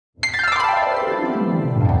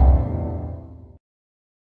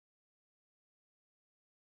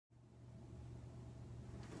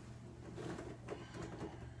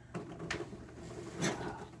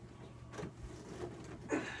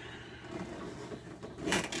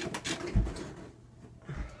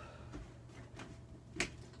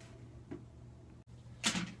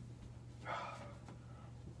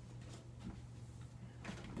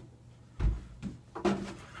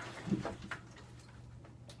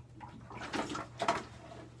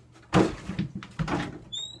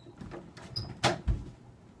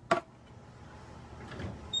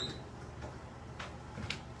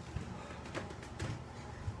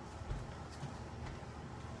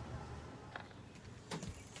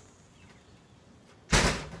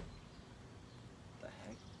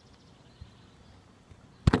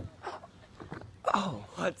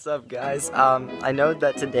What's up, guys? I know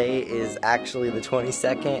that today is actually the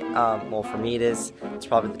 22nd. Well, for me it is. It's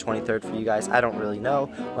probably the 23rd for you guys. I don't really know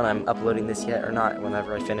when I'm uploading this yet or not,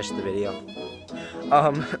 whenever I finish the video.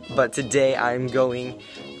 But today I'm going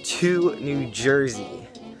to New Jersey.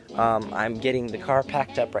 I'm getting the car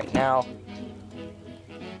packed up right now.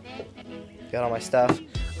 Got all my stuff.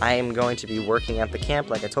 I am going to be working at the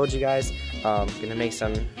camp, like I told you guys. Gonna make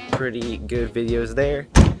some pretty good videos there.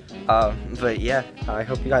 But yeah, I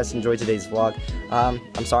hope you guys enjoyed today's vlog.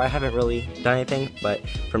 I'm sorry I haven't really done anything, but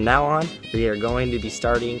from now on, we are going to be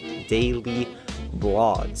starting daily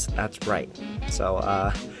vlogs. That's right. So,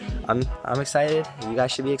 I'm excited. You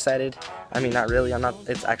guys should be excited. I mean, not really. I'm not.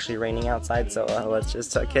 It's actually raining outside, so let's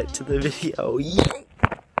just get to the video. Yeah.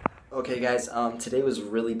 Okay, guys. Today was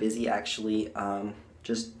really busy, actually.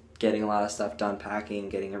 Just getting a lot of stuff done, packing,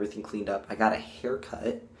 getting everything cleaned up. I got a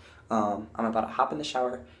haircut. I'm about to hop in the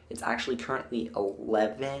shower. It's actually currently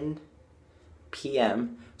 11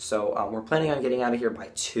 p.m. So we're planning on getting out of here by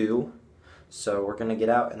 2. So we're gonna get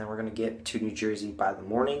out and then we're gonna get to New Jersey by the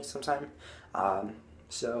morning sometime.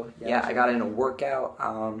 So yeah, I got in a workout.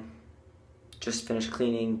 Just finished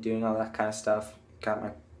cleaning, doing all that kind of stuff. Got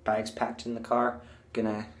my bags packed in the car.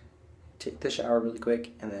 Gonna take the shower really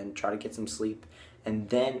quick and then try to get some sleep. And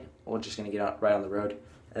then we're just gonna get out right on the road.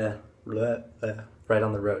 Right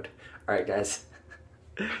on the road. Alright, guys.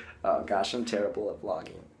 Oh gosh, I'm terrible at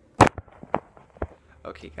vlogging.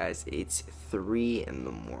 Okay, guys, it's 3 in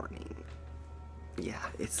the morning. Yeah,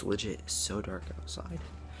 it's legit so dark outside.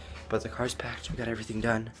 But the car's packed, we got everything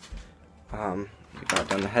done. We got it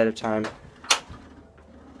done ahead of time.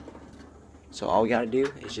 So all we gotta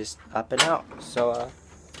do is just up and out. So,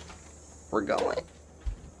 we're going.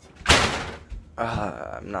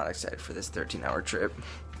 I'm not excited for this 13-hour trip.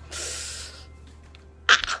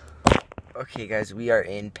 Okay, guys, we are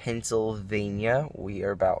in Pennsylvania. We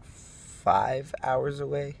are about 5 hours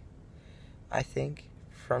away, I think,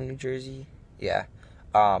 from New Jersey. Yeah.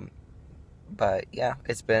 But yeah,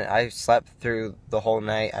 I slept through the whole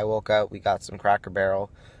night. I woke up, we got some Cracker Barrel.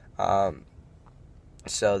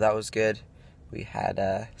 So that was good. We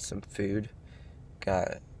had some food.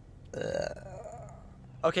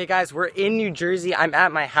 Okay, guys, we're in New Jersey. I'm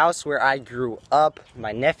at my house where I grew up.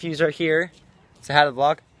 My nephews are here. Say hi to the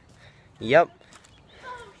vlog. Yep.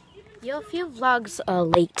 You're a few vlogs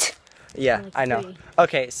late. Yeah, like I know. 3.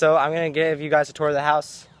 Okay, so I'm gonna give you guys a tour of the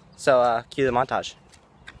house. So cue the montage.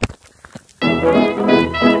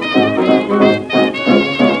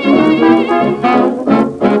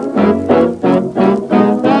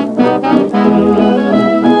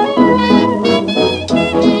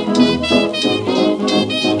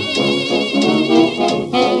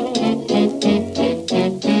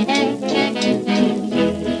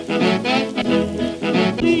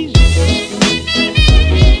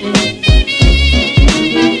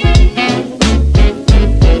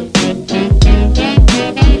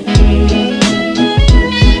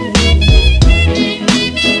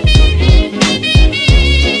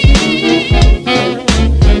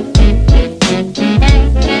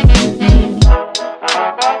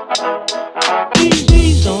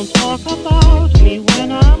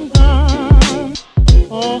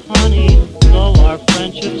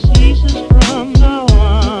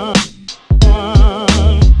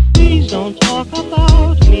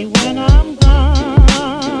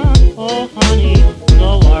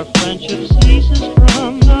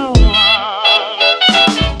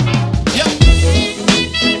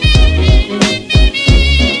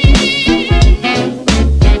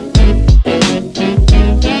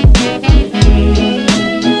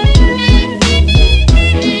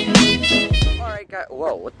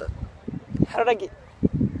 Whoa, what the? How did I get?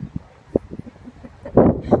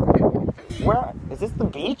 Where? Is this the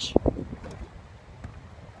beach?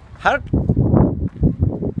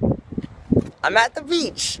 I'm at the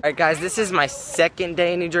beach! Alright, guys, this is my second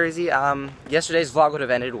day in New Jersey. Yesterday's vlog would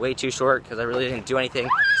have ended way too short because I really didn't do anything.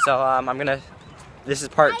 So, this is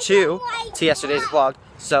part 2 to yesterday's vlog.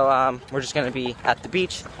 So, we're just gonna be at the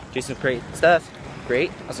beach, do some great stuff.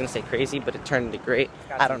 Great? I was gonna say crazy, but it turned into great.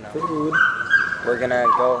 I don't know. Food. We're gonna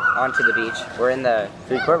go onto the beach. We're in the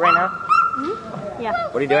food court right now? Mm-hmm. Yeah.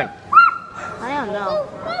 What are you doing? I don't know.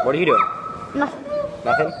 What are you doing? Nothing.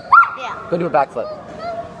 Nothing? Yeah. Go do a backflip.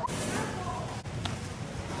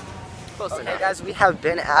 Okay, guys, we have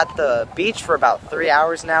been at the beach for about 3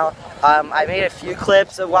 hours now. I made a few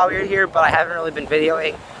clips of while we were here, but I haven't really been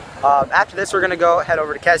videoing. After this, we're gonna go head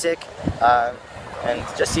over to Keswick and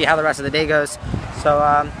just see how the rest of the day goes. So,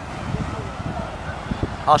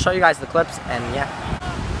 I'll show you guys the clips, and yeah.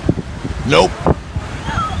 Nope.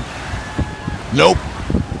 Nope.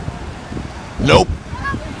 Nope.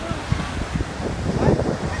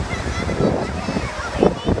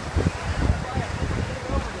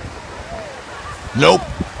 Nope.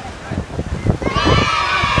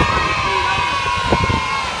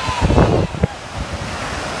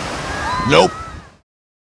 Nope.